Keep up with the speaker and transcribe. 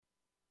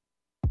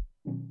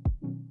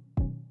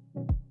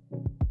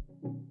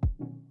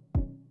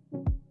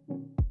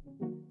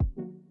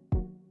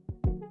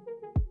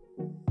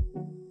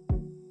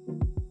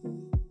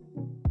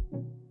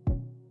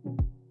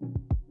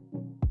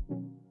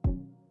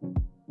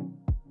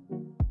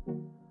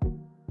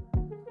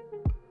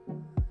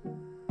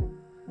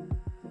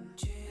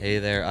Hey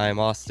there, I'm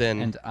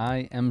Austin. And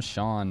I am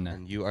Sean.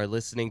 And you are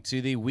listening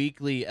to the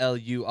weekly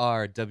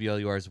LUR,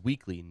 WLUR's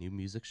weekly new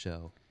music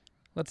show.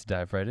 Let's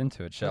dive right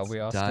into it, shall Let's we,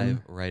 Austin?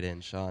 dive right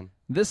in, Sean.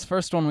 This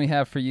first one we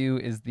have for you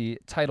is the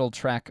title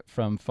track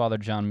from Father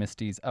John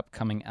Misty's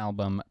upcoming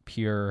album,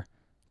 Pure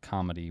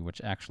Comedy, which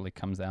actually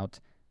comes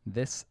out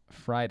this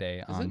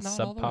Friday on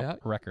Sub Pop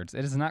Records.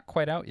 It is not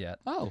quite out yet.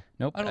 Oh,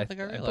 nope. I think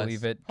I realized. I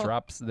believe it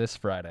drops this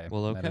Friday.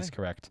 Well, okay. That is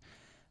correct.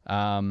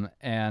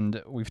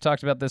 And we've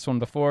talked about this one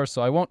before,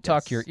 so I won't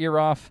talk your ear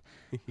off.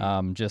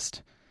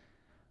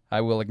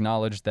 I will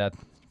acknowledge that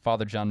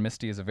Father John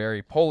Misty is a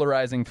very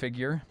polarizing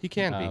figure. He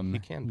can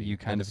be. You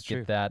kind of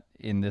get that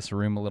in this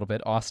room a little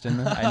bit,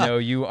 Austin. I know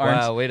you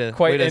aren't wow, way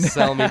quite to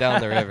sell me down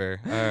the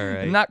river. All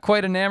right. Not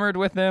quite enamored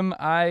with him.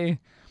 I'm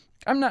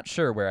not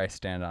sure where I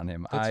stand on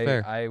him. That's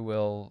fair. I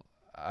will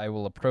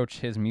approach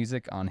his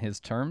music on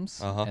his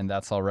terms, and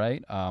that's all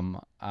right.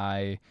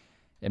 I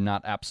am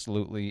not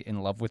absolutely in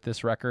love with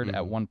this record. Mm-hmm.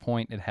 At one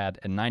point, it had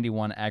a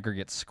 91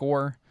 aggregate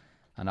score,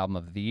 an album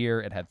of the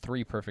year. It had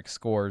 3 perfect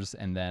scores,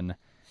 and then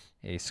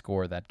a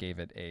score that gave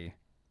it a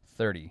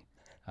 30.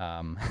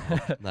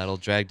 That'll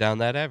drag down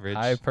that average.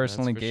 I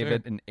personally gave sure.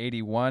 it an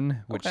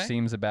 81, which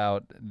seems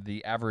about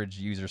the average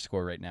user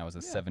score right now is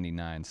a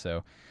 79.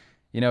 So,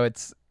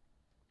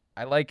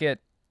 I like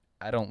it.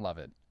 I don't love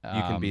it.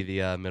 You can be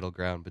the middle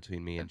ground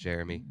between me and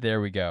Jeremy.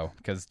 There we go,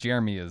 because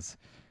Jeremy is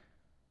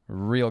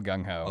real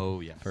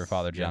gung-ho for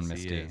Father John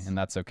Misty, and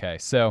that's okay.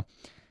 So,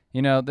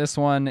 this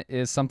one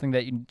is something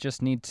that you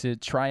just need to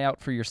try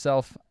out for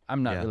yourself.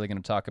 I'm not really going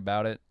to talk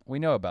about it. We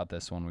know about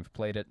this one. We've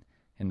played it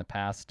in the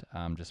past.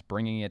 I'm just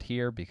bringing it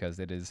here because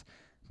it is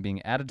being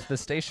added to the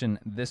station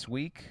this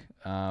week.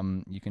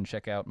 You can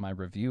check out my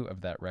review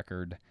of that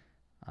record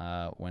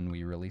when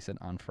we release it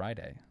on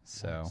Friday.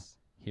 So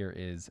here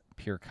is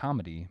Pure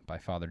Comedy by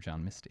Father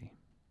John Misty.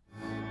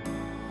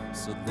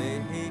 So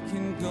they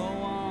can go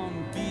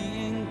on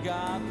being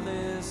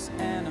godless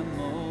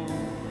animals.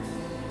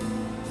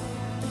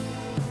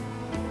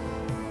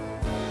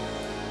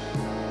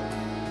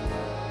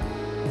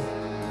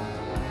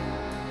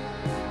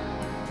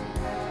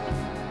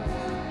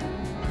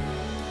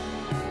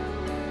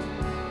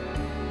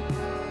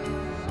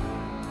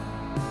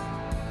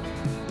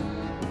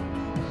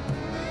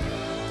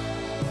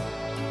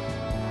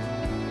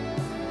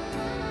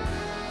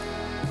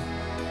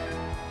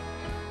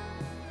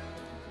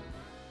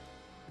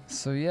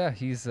 So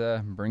he's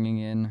bringing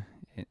in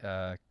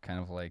kind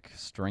of like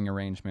string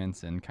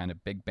arrangements and kind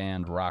of big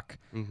band rock,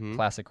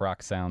 classic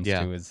rock sounds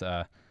to his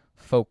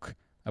folk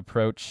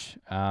approach.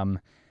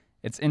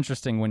 It's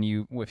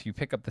interesting if you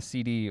pick up the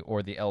CD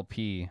or the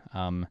LP,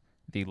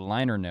 the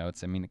liner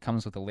notes. I mean, it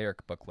comes with a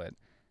lyric booklet,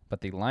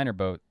 but the liner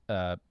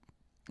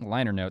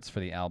notes for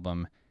the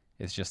album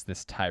is just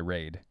this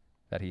tirade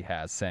that he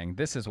has saying,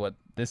 "This is what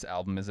this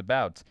album is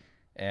about,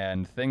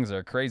 and things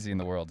are crazy in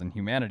the world, and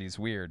humanity's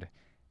weird."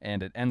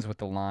 And it ends with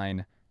the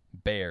line,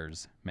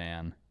 "Bears,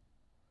 man."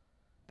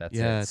 That's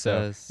it.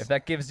 So if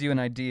that gives you an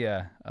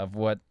idea of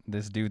what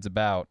this dude's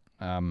about,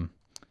 best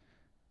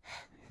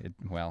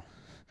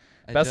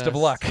of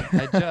luck.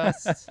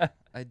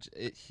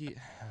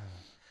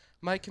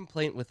 My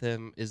complaint with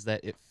him is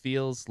that it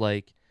feels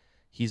like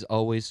he's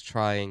always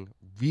trying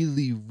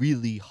really,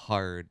 really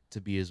hard to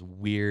be as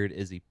weird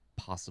as he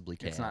possibly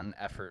can. It's not an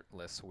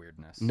effortless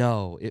weirdness.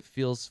 No, it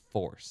feels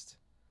forced.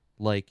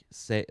 Like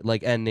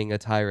ending a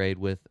tirade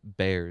with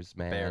 "Bears,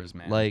 man." Bears,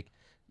 man. Like,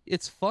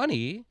 it's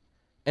funny,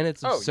 and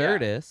it's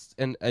absurdist,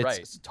 and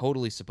it's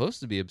totally supposed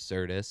to be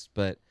absurdist,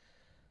 but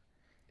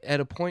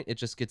at a point, it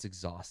just gets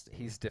exhausting.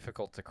 He's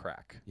difficult to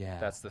crack. Yeah.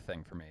 That's the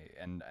thing for me,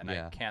 and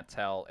I can't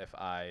tell if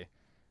I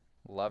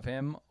love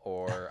him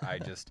or I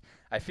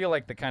feel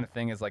like the kind of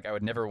thing is like I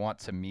would never want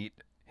to meet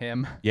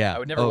him. Yeah. I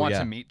would never want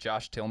to meet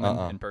Josh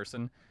Tillman in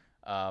person.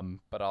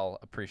 But I'll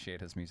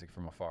appreciate his music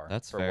from afar.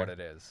 That's for fair. What it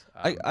is.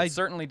 It's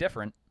certainly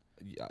different.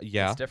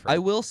 Yeah, it's different. I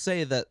will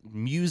say that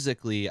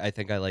musically, I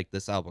think I like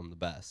this album the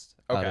best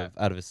out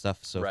of his stuff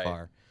so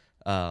far.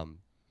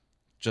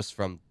 Just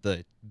from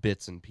the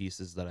bits and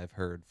pieces that I've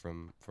heard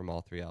from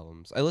all 3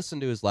 albums. I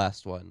listened to his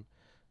last one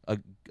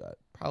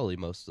probably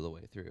most of the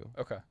way through.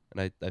 Okay.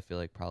 And I feel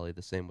like probably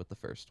the same with the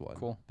first one.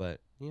 Cool.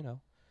 But,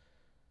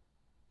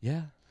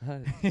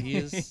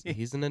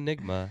 he's an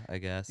enigma, I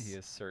guess. He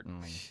is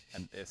certainly,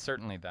 and it's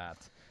certainly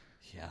that.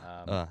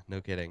 Yeah.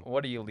 No kidding.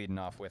 What are you leading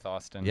off with,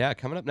 Austin? Yeah,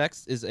 coming up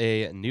next is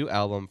a new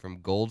album from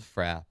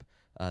Goldfrapp.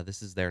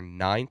 This is their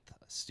 9th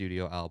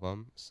studio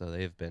album, so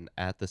they've been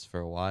at this for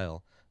a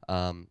while.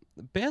 A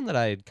band that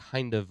I had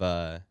kind of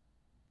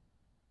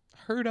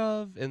heard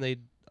of, and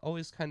they'd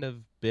always kind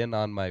of been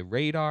on my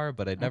radar,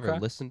 but I'd never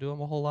listened to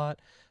them a whole lot.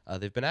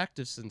 They've been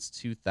active since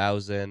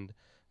 2000.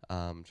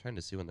 I'm trying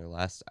to see when their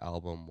last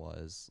album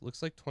was.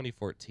 Looks like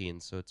 2014,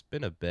 so it's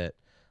been a bit.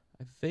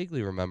 I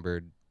vaguely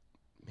remembered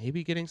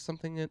maybe getting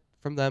something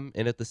from them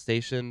in at the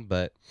station,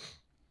 but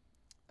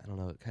I don't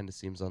know. It kind of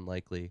seems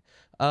unlikely.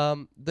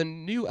 The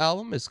new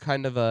album is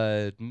kind of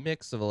a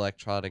mix of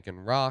electronic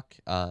and rock.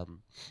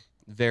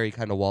 very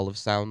kind of Wall of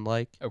Sound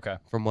like. Okay.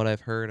 From what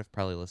I've heard, I've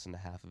probably listened to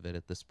half of it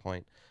at this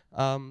point.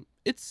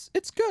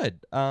 It's good.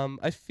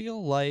 I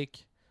feel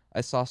like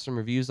I saw some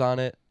reviews on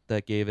it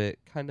that gave it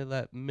kind of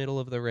that middle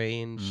of the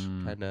range,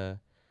 kind of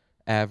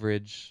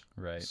average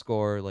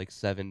score, like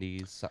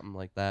 70s, something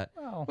like that,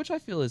 which I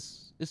feel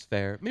is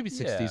fair. Maybe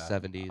 60s,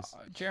 70s.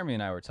 Jeremy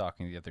and I were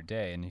talking the other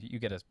day, and you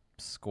get a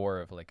score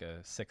of like a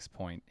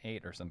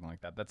 6.8 or something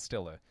like that. That's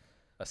still a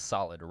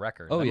solid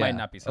record. It might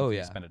not be something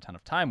you spend a ton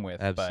of time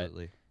with,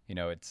 absolutely.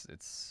 But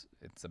it's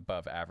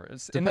above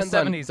average. In the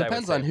 70s,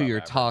 depends on who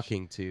you're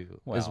talking to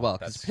as well.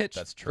 Because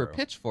that's true. For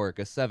Pitchfork,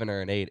 a 7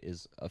 or an 8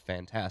 is a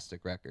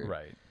fantastic record.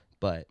 Right.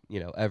 But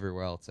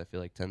everywhere else, I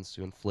feel like tends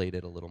to inflate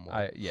it a little more.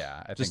 I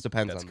just think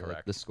depends that's on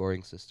the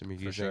scoring system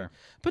you're using. Sure.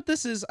 But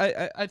this is,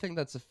 I think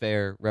that's a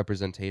fair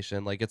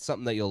representation. Like, it's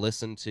something that you'll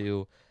listen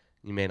to.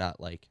 You may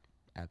not like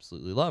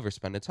absolutely love or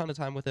spend a ton of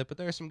time with it, but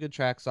there are some good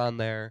tracks on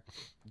there.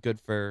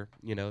 Good for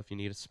if you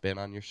need a spin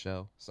on your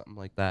show, something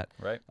like that.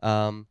 Right.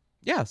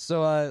 Yeah.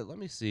 So let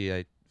me see.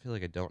 I feel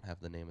like I don't have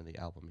the name of the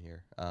album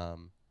here.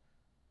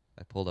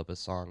 I pulled up a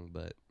song,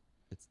 but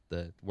it's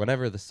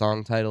whenever the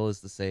song title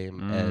is the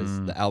same as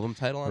the album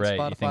title on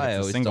Spotify, I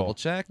always double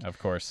check. Of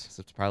course.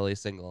 So it's probably a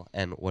single.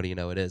 And what do you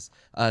know it is?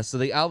 So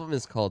the album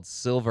is called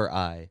Silver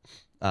Eye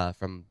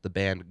from the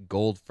band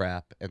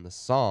Goldfrapp, and the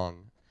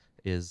song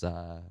is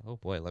oh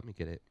boy, let me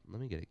get it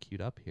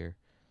queued up here.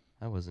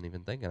 I wasn't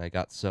even thinking. I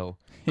got so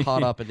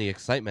caught up in the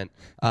excitement.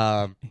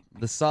 The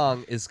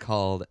song is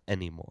called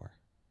Anymore.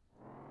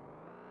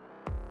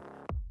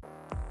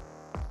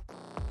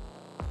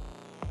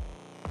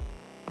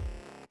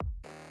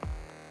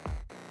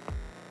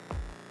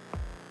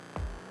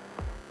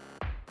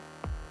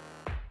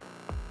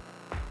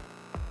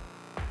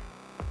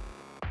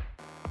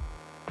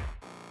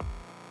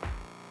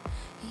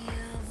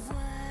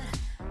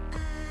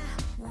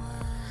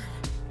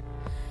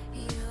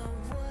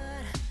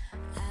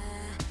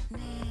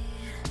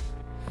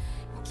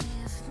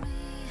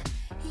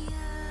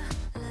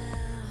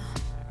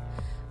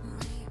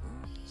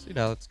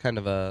 It's kind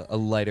of a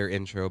lighter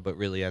intro, but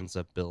really ends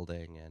up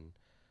building and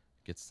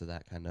gets to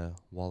that kind of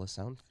Wall of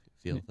Sound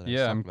feel that I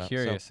was talking about.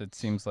 Curious. So. It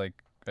seems like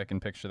I can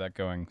picture that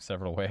going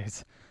several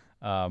ways.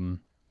 So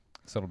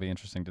it'll be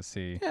interesting to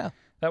see. Yeah.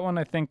 That one,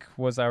 I think,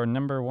 was our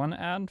number 1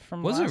 ad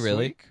from last week. Was it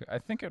really? I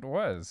think it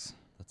was.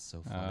 That's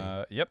so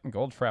funny. Yep,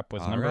 Goldfrapp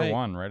was number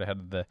 1, right ahead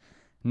of the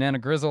Nana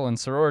Grizzle and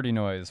Sorority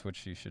Noise,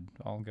 which you should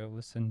all go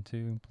listen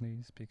to,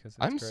 please, because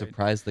it's I'm great.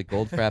 Surprised that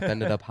Goldfrapp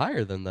ended up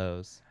higher than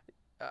those.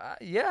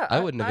 Yeah, I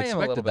wouldn't have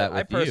expected that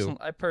with you.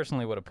 I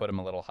personally would have put him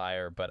a little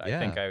higher, but I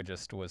think I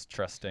just was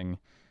trusting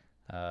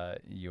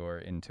your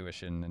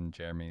intuition and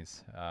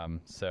Jeremy's.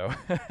 So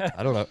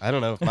I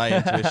don't know if my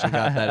intuition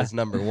got that as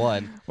number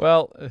 1.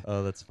 Well,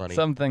 oh, that's funny.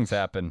 Some things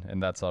happen,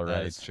 and that's all right.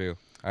 That is true.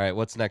 All right,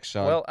 what's next,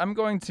 Sean? Well, I'm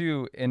going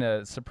to, in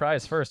a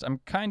surprise first, I'm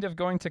kind of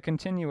going to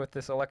continue with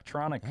this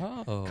electronic.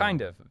 Oh,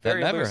 kind of.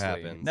 Very that never loosely.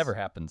 happens. Never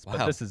happens. Wow.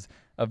 But this is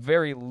a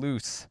very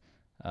loose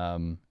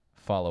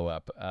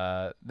follow-up.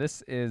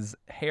 This is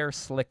Hair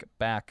Slick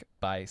Back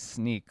by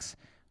Sneaks,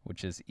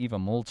 which is Eva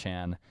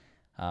Mulchan.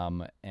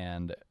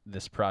 And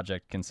this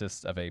project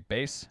consists of a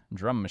bass,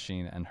 drum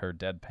machine, and her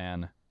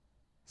deadpan,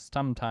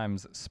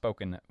 sometimes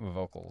spoken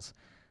vocals.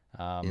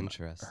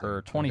 Interesting.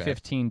 Her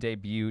 2015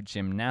 debut,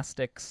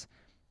 Gymnastics,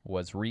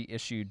 was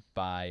reissued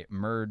by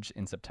Merge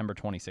in September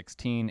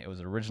 2016. It was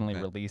originally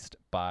released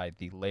by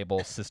the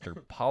label Sister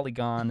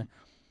Polygon.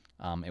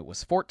 It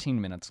was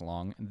 14 minutes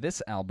long.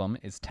 This album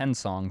is 10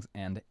 songs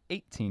and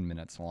 18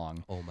 minutes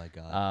long. Oh my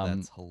God,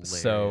 that's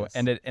hilarious. So,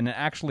 and it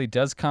actually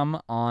does come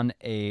on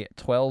a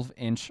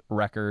 12-inch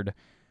record.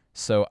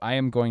 So I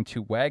am going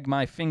to wag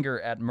my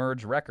finger at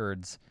Merge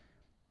Records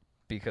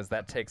because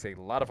that takes a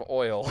lot of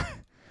oil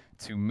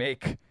to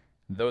make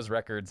those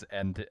records,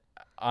 and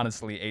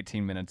honestly,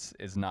 18 minutes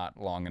is not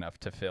long enough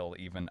to fill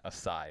even a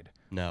side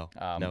no,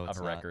 of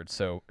a record.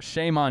 So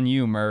shame on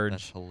you, Merge.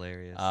 That's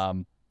hilarious.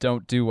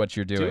 Don't do what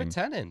you're doing.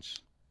 Do a 10-inch.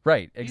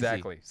 Right,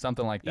 exactly. Easy.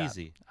 Something like that.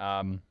 Easy.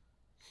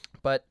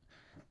 But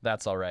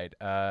that's all right.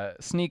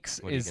 Sneaks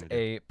is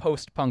a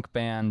post-punk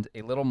band,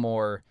 a little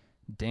more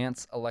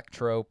dance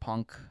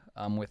electro-punk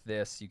with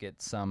this. You get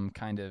some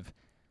kind of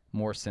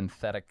more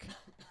synthetic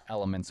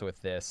elements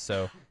with this.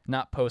 So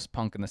not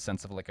post-punk in the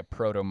sense of like a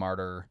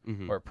Proto-Martyr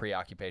or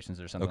Preoccupations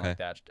or something like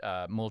that.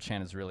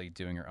 Mulchan is really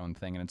doing her own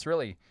thing. And it's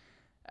really,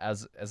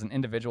 as an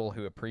individual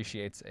who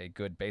appreciates a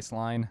good bass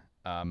line,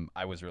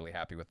 I was really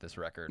happy with this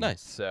record.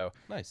 Nice. So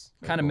nice.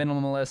 Kind of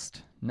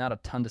minimalist, not a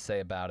ton to say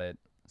about it.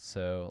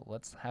 So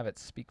let's have it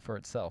speak for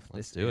itself.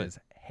 This is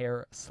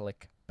Hair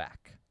Slick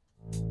Back.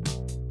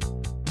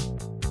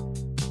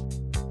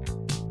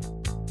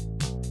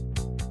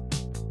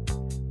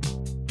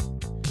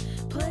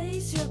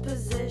 Place your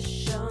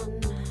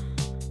position.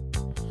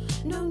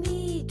 No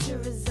need to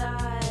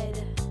reside.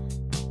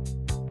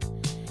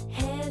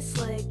 Hair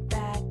slick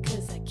back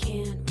 'cause I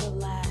can't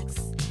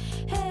relax.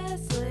 Hair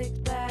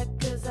slick back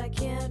 'cause I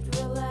can't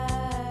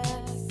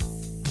relax.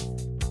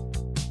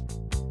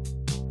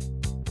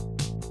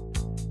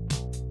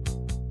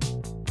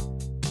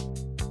 'Cause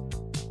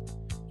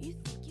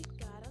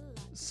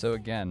So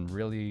again,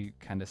 really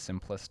kind of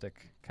simplistic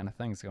kind of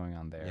things going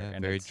on there. Yeah,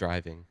 and very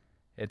driving.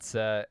 It's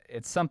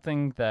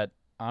something that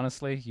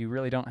honestly you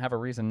really don't have a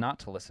reason not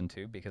to listen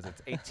to because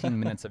it's 18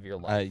 minutes of your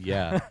life.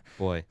 Yeah,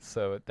 boy.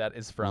 So that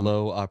is from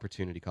Low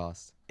opportunity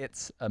cost.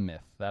 It's a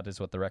Myth. That is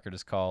what the record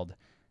is called,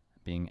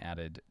 being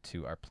added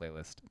to our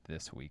playlist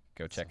this week.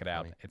 Go check it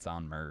out. It's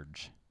on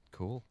Merge.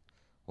 Cool.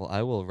 Well,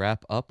 I will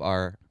wrap up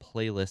our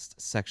playlist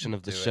section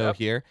of the Do it show up.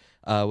 here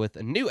with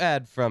a new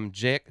ad from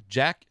Jake.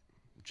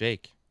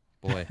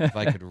 Boy, if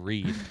I could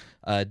read.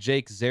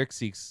 Jake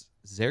Xerxes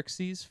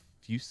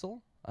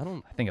Fussell? I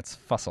think it's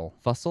Fussell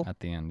Fussell? at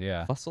the end,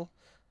 yeah. Fussell?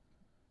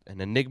 An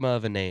enigma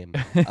of a name.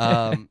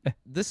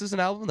 This is an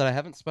album that I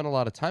haven't spent a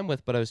lot of time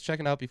with, but I was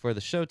checking out before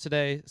the show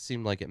today.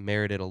 Seemed like it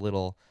merited a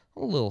little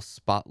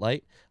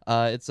spotlight.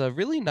 It's a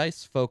really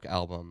nice folk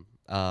album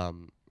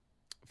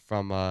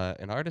from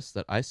an artist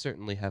that I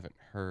certainly haven't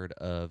heard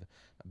of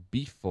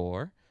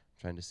before.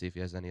 I'm trying to see if he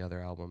has any other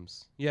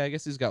albums. Yeah, I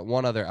guess he's got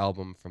one other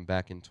album from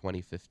back in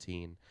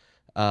 2015.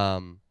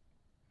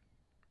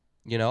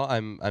 You know,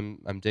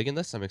 I'm digging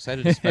this. I'm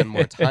excited to spend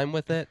more time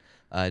with it.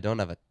 I don't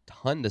have a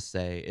ton to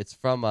say. It's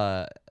from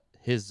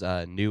his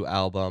new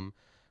album.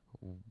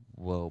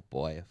 Whoa,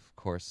 boy. Of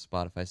course,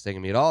 Spotify's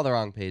taking me at all the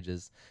wrong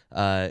pages.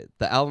 The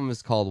album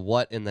is called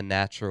What in the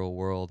Natural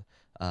World.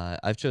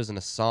 I've chosen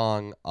a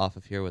song off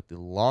of here with the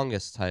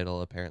longest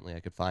title, apparently,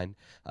 I could find.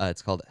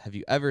 It's called Have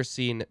You Ever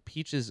Seen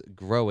Peaches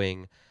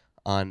Growing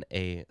on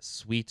a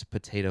Sweet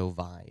Potato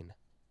Vine?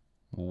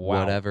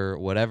 Wow.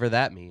 Whatever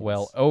that means.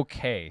 Well,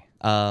 okay,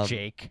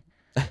 Jake.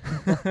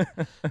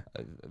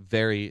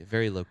 Very,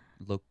 very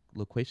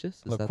loquacious.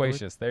 Is that the word?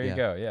 Loquacious. There you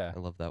go. Yeah. I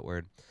love that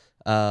word.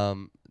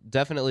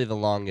 Definitely the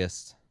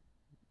longest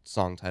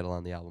song title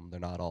on the album. They're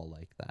not all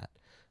like that.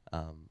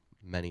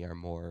 Many are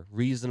more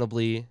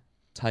reasonably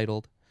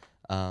titled,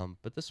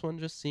 but this one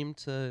just seemed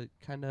to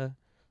kind of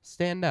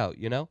stand out,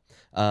 you know?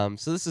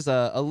 So this is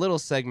a little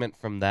segment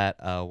from that,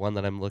 one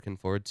that I'm looking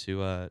forward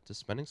to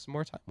spending some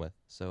more time with.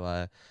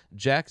 So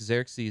Jack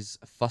Xerxes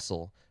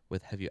Fussell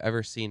with Have You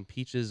Ever Seen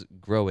Peaches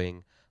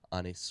Growing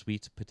on a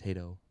Sweet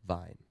Potato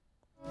Vine?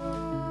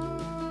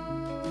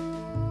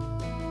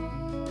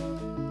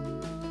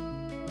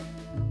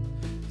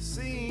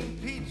 Seen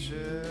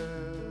peaches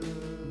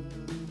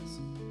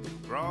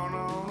growing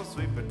on a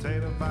sweet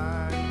potato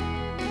vine.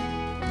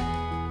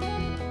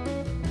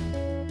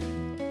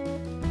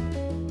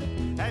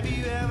 Have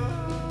you ever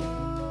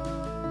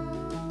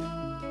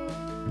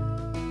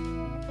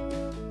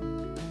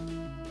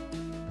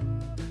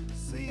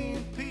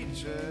seen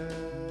peaches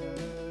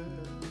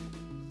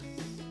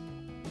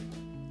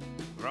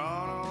growing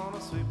on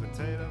a sweet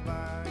potato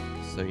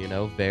vine? So, you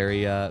know,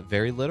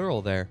 very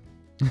literal there.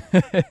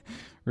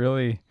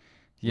 Really,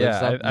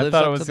 yeah. Lives I up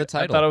thought to it was. the I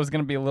title. thought it was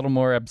going to be a little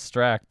more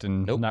abstract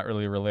and Nope. not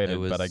really related.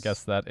 It But I was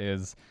guess that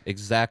is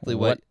Exactly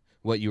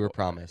what you were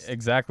promised.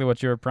 exactly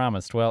what you were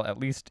promised. Well, at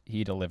least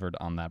he delivered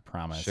on that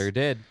promise. Sure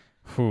did.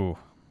 Whew.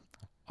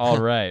 All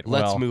right.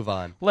 Let's well, move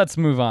on. Let's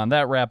move on.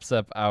 That wraps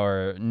up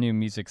our new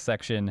music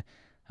section.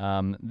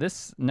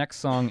 This next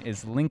song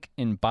is Link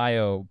in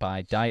Bio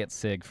by Diet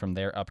Sig from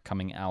their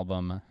upcoming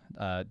album,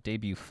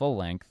 debut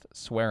full-length,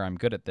 Swear I'm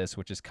Good at This,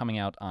 which is coming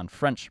out on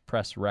French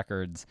Press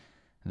Records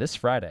this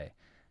Friday.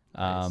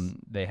 Nice.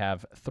 They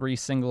have 3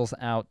 singles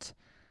out.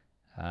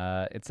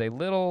 It's a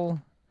little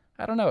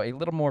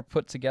more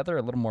put together,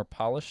 a little more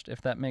polished,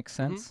 if that makes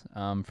sense,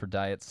 for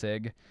Diet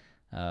Sig,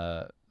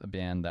 a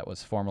band that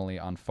was formerly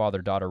on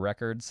Father-Daughter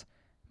Records,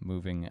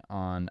 moving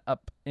on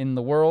up in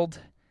the world.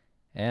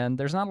 And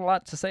there's not a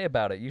lot to say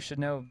about it. You should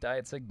know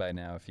Diet Sig by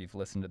now if you've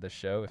listened to this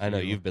show. I know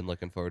you've been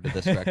looking forward to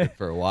this record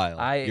for a while.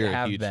 You're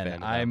have a huge been.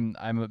 fan of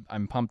them.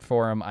 I'm pumped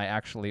for them. I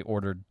actually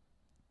ordered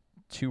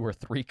 2 or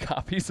 3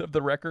 copies of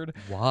the record.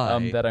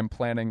 Why? That I'm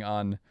planning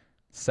on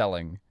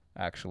selling,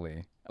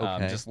 actually.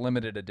 Okay. Just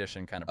limited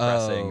edition kind of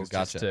pressings,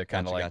 gotcha, just to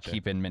kind of gotcha.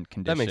 keep in mint That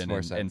condition makes more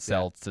and sense,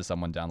 sell to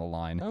someone down the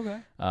line. Okay.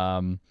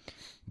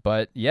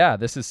 But yeah,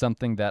 this is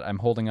something that I'm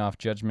holding off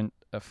judgment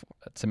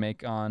to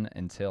make on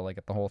until I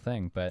get the whole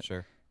thing. But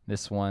Sure.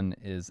 this one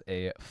is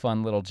a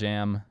fun little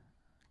jam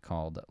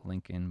called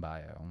Link in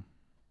Bio.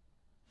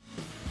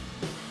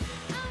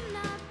 I'm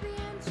not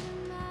being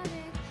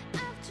dramatic.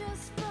 I've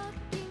just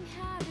fucking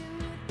had it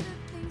with the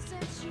things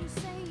that you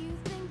say you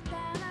think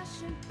that I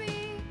should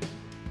be.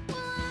 Well,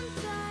 I'm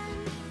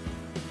done.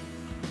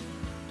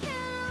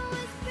 Can't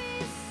always be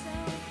so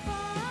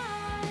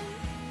fun.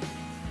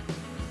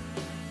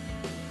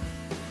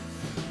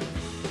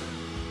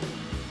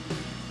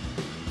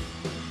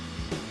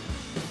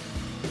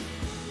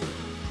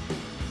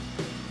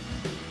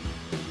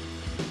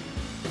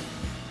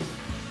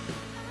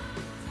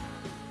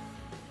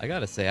 I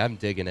gotta say, I'm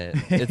digging it.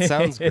 It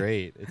sounds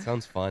great. It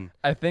sounds fun.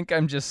 I think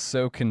I'm just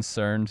so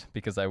concerned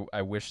because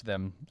I wish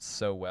them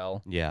so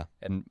well Yeah.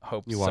 and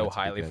hope You want so it to be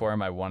highly good. for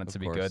them. I want it Of to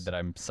be course. good that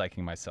I'm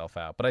psyching myself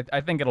out. But I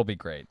think it'll be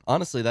great.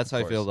 Honestly, that's how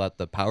I feel course. about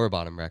the Power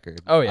Bottom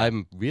record. Oh, yeah.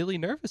 I'm really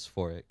nervous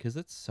for it because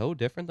it's so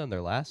different than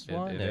their last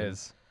one. It and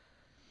is.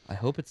 I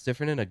hope it's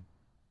different in a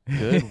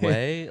good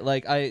way.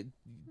 Like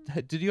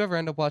Did you ever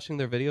end up watching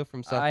their video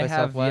from South I by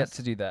have Southwest? yet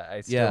to do that.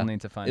 I still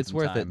need to find it's some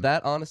worth time. it.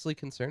 That honestly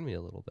concerned me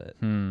a little bit.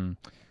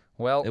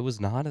 Well, It was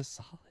not as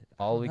solid.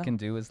 all we can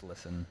do is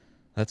listen.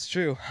 That's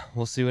true.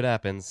 We'll see what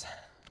happens.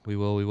 We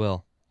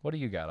will. What do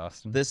you got,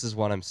 Austin? This is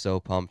what I'm so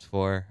pumped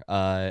for.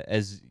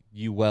 As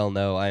you well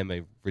know, I am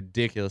a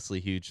ridiculously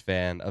huge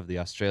fan of the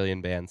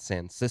Australian band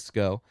San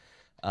Cisco.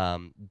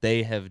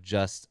 They have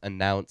just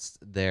announced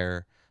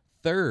their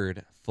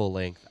third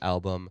full-length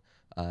album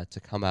to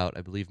come out,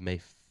 I believe, May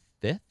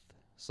 5th,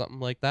 something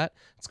like that.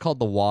 It's called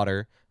The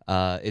Water.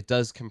 It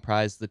does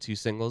comprise the 2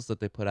 singles that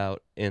they put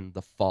out in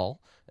the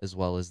fall, as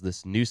well as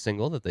this new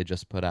single that they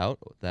just put out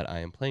that I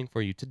am playing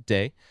for you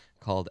today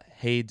called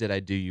Hey Did I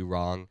Do You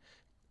Wrong.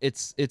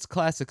 It's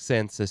classic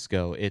San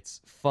Cisco.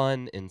 It's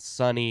fun and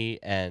sunny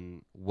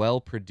and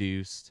well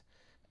produced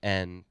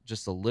and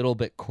just a little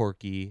bit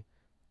quirky,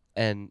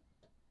 and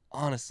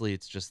honestly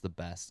it's just the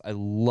best. I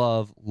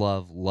love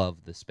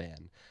this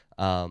band.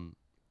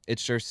 It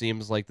sure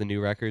seems like the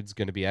new record's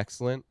going to be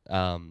excellent.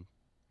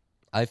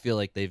 I feel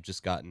like they've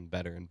just gotten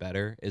better and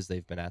better as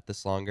they've been at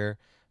this longer.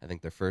 I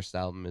think their first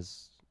album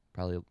is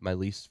probably my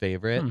least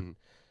favorite, and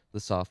the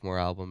sophomore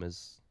album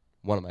is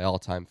one of my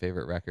all-time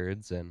favorite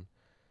records, and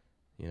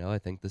I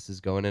think this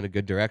is going in a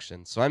good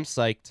direction. So I'm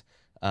psyched.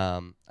 I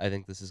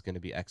think this is going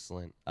to be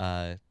excellent.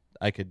 I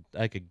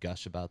could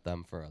gush about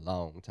them for a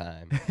long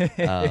time.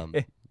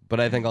 But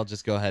I think I'll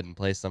just go ahead and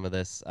play some of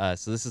this.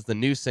 So this is the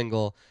new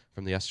single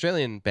from the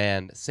Australian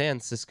band San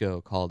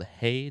Cisco called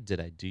Hey Did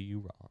I Do You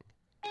Wrong?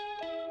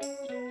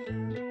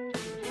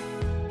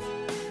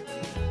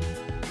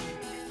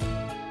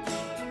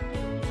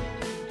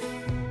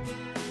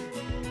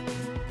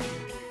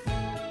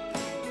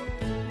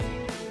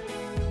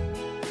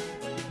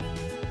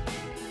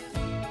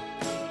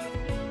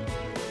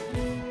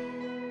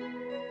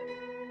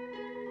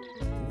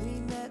 We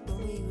met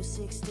when we were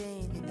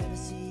 16, you never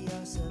see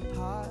us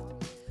apart.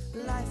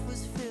 Life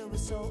was filled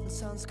with salt and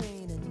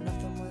sunscreen, and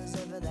nothing was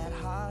ever that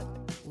hard.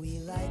 We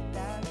like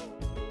that.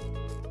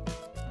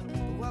 But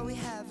what we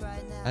have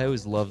right now, I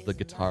always love the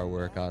guitar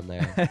work on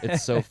there.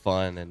 It's so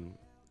fun and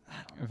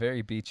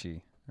Very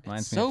beachy.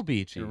 it's so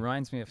beachy. It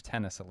reminds me of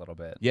Tennis a little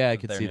bit. Yeah, I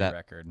of could their see new that.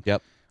 record.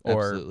 Yep,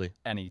 Or absolutely.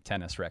 any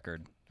Tennis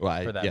record.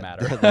 Well, for that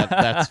matter.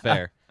 that's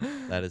fair.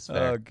 That is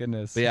fair. Oh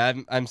goodness. But yeah,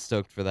 I'm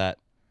stoked for that.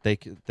 They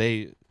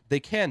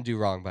can do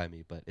wrong by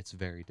me, but it's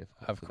very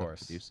difficult Of for them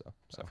course. to do so.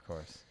 So Of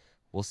course.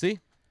 we'll see.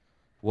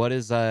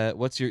 What's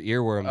your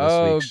earworm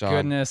this week, Sean? Oh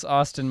goodness,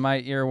 Austin,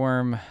 my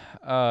earworm.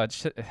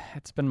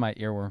 It's been my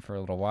earworm for a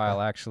little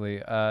while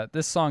actually.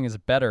 This song is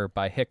Better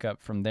by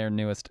Hiccup from their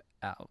newest,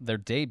 their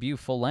debut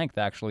full length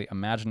actually,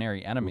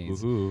 Imaginary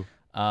Enemies. Ooh.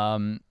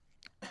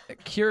 A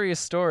curious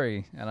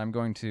story, and I'm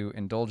going to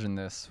indulge in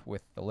this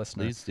with the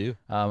listener. Please do.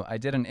 I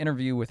did an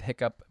interview with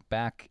Hiccup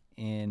back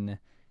in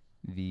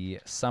the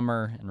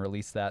summer and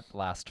released that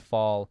last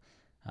fall.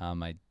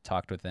 I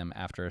talked with them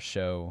after a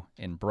show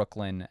in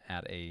Brooklyn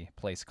at a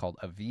place called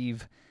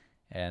Aviv,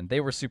 and they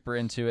were super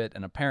into it,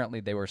 and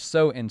apparently they were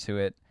so into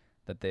it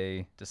that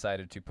they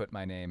decided to put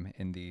my name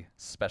in the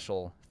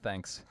special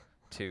thanks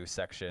to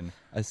section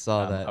I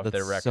saw that. of That's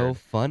their record. so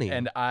funny.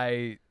 And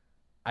I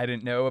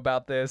didn't know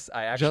about this.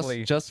 I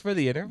actually just for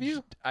the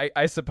interview?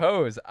 I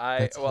suppose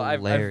That's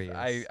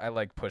hilarious. I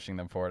like pushing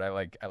them forward. I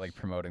like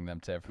promoting them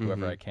to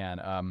whoever I can.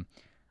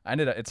 I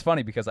ended up, it's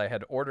funny because I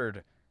had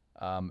ordered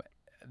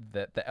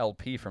the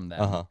LP from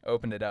them,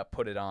 opened it up,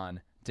 put it on,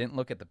 didn't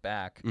look at the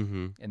back,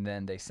 and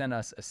then they sent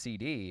us a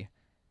CD,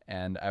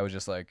 and I was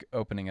just like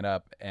opening it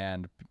up,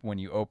 and when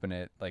you open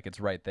it, like it's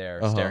right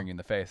there staring you in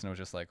the face, and it was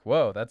just like,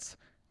 whoa, that's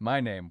my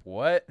name.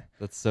 What?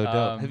 That's so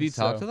dope. Have you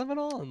talked so to them at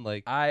all? And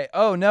like,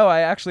 oh no,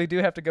 I actually do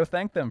have to go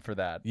thank them for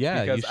that.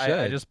 Yeah, you because I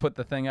should. just put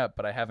the thing up,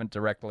 but I haven't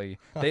directly.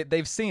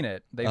 They've seen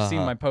it. They've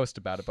seen my post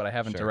about it, but I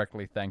haven't Sure.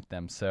 directly thanked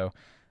them. So,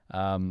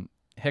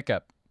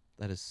 Hiccup.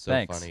 that is so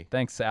Thanks. funny.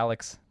 Thanks,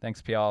 Alex.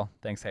 Thanks, Pial.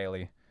 Thanks,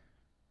 Haley.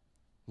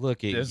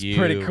 Look at It's you.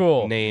 pretty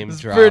cool. Name It's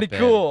dropping. pretty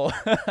cool.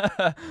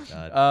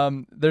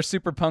 God. They're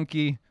super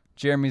punky.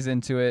 Jeremy's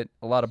into it.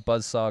 A lot of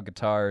buzzsaw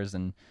guitars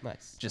and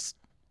Nice. just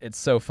it's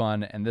so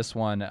fun. And this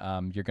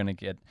one, you're gonna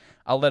get.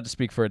 I'll let it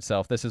speak for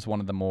itself. This is one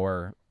of the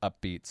more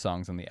upbeat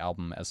songs on the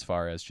album, as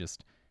far as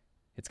just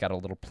it's got a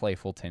little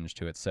playful tinge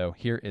to it. So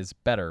here is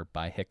Better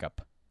by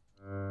Hiccup.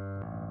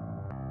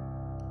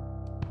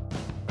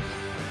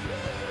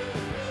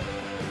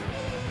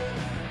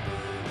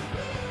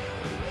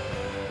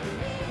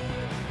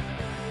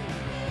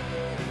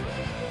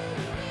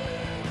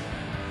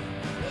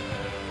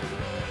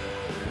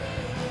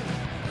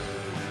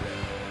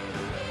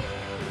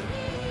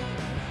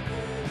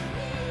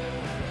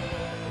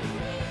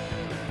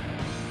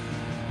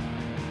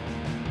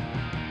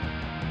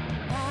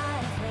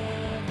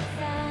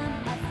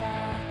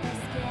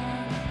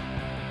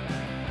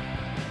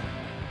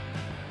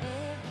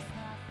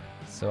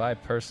 So I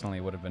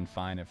personally would have been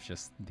fine if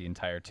just the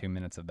entire 2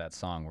 minutes of that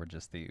song were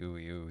just the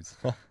oohs.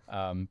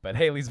 But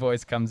Haley's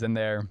voice comes in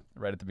there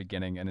right at the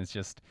beginning, and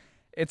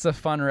it's a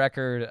fun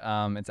record.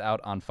 It's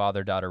out on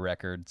Father Daughter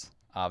Records.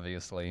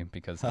 obviously,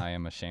 because I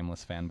am a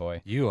shameless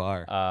fanboy. You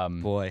are.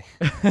 Boy.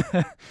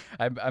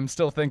 I'm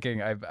still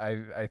thinking.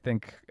 I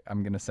think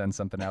I'm gonna send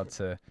something out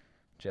to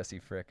Jesse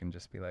Frick and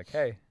just be like,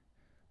 hey,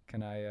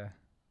 can I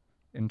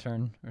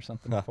intern or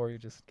something for you?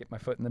 Just get my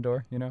foot in the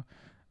door, you know?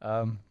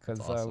 Because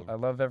awesome. I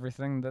love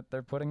everything that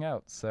they're putting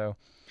out. So,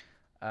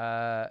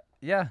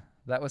 yeah,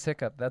 that was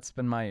Hiccup. That's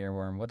been my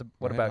earworm. What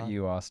Right about on.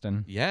 you,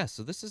 Austin? Yeah,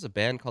 so this is a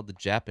band called the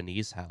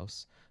Japanese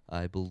House.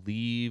 I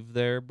believe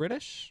they're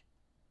British.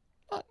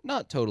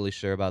 Not totally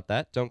sure about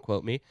that. Don't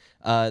quote me.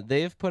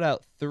 They've put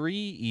out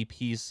 3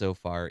 EPs so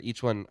far,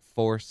 each one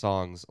 4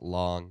 songs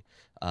long.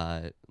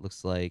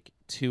 Looks like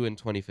 2 in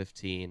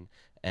 2015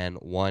 and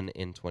 1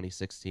 in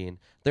 2016.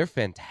 They're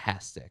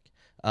fantastic.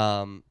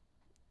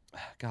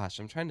 Gosh,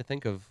 I'm trying to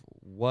think of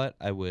what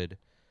I would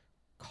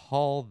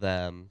call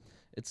them.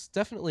 It's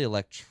definitely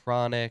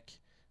electronic.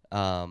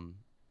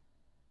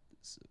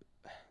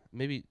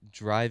 Maybe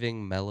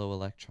driving mellow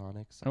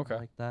electronics, something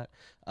like that.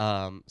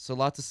 So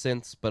lots of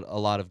synths, but a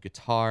lot of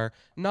guitar.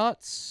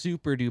 Not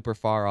super duper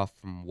far off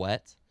from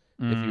Wet,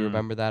 if you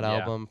remember that yeah.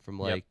 album from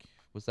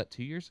was that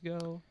 2 years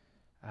ago?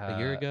 A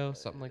year ago?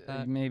 Something like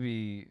that?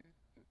 Maybe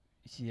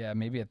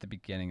at the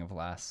beginning of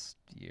last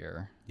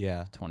year,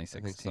 Yeah.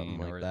 2016,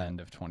 like or the that. end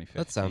of 2015.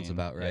 That sounds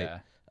about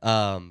right.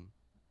 Yeah.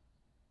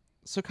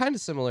 So kind of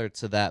similar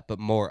to that, but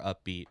more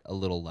upbeat, a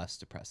little less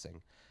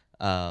depressing.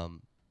 And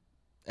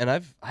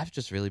I've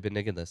just really been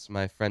digging this.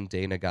 My friend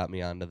Dana got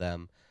me onto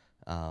them.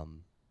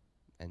 And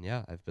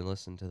yeah, I've been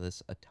listening to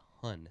this a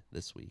ton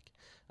this week.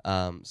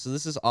 So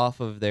this is off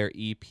of their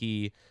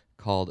EP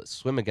called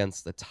Swim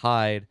Against the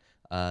Tide.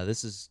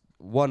 This is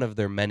one of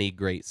their many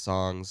great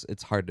songs.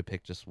 It's hard to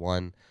pick just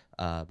one,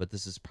 but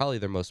this is probably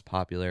their most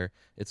popular.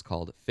 It's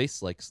called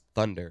Face Like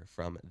Thunder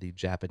from the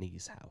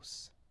Japanese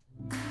House.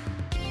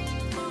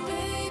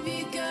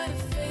 Baby, got a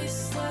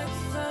face like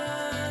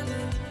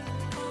thunder.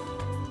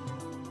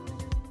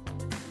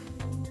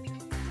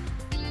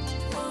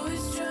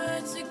 Always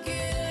trying to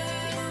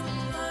get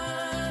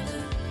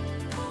under.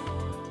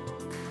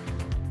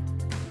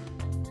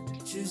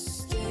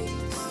 Just stay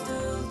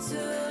still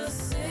till I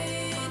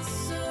say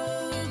it's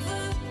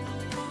over.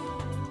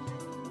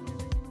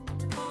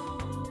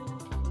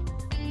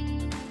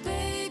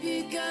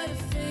 Baby, got a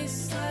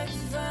face like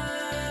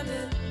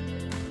thunder.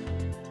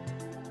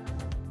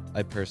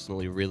 I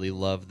personally really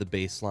love the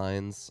bass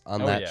lines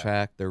on Oh, that yeah.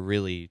 track. They're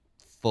really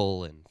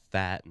full and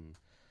fat and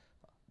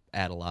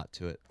add a lot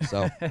to it.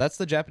 So that's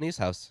the Japanese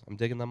House. I'm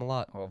digging them a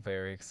lot. Well,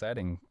 very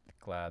exciting.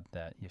 Glad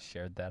that you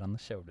shared that on the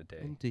show today.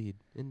 Indeed.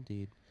 Well,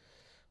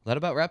 that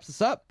about wraps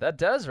us up. That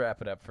does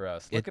wrap it up for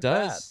us. Look It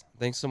at does.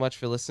 Thanks so much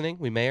for listening.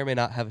 We may or may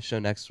not have a show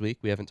next week.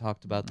 We haven't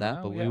talked about that,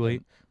 No, but we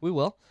we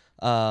will.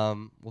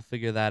 We'll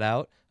figure that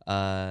out.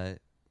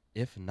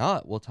 If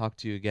not, we'll talk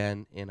to you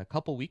again in a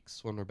couple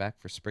weeks when we're back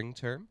for spring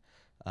term.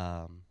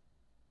 And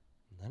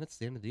then it's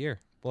the end of the year.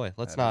 Boy,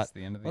 let's That is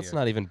the end of the let's year.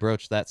 not even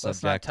broach that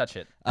Let's not subject. touch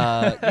it.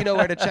 You know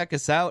where to check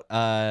us out.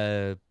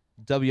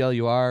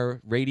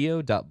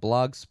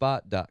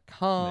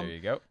 WLURradio.blogspot.com. There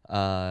you go.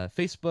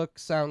 Facebook,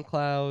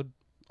 SoundCloud,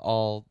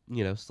 all,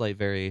 slight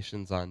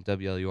variations on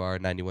WLUR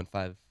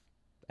 91.5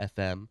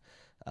 FM.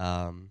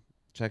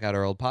 Check out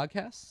our old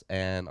podcasts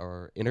and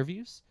our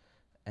interviews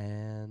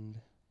and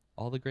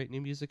all the great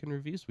new music and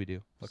reviews we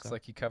do. Looks So,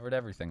 like you covered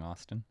everything,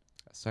 Austin.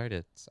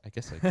 sorry I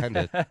guess I kind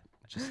of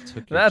just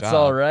took your That's job.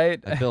 all right.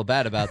 I feel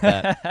bad about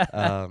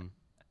that.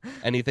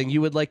 Anything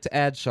you would like to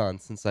add, Sean,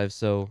 since I've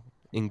so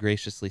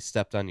ingraciously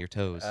stepped on your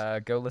toes?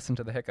 Go listen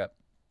to the Hiccup.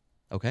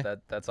 Okay.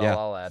 That's Yeah,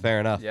 all I'll add. fair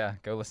enough. Yeah,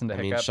 go listen to I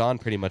Hiccup. mean, Sean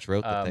pretty much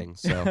wrote the thing,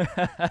 so so.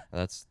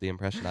 that's the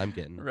impression I'm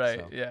getting. Right,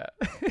 so. yeah.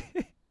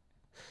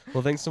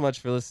 Well, thanks so much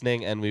for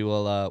listening, and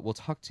we'll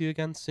talk to you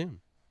again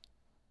soon.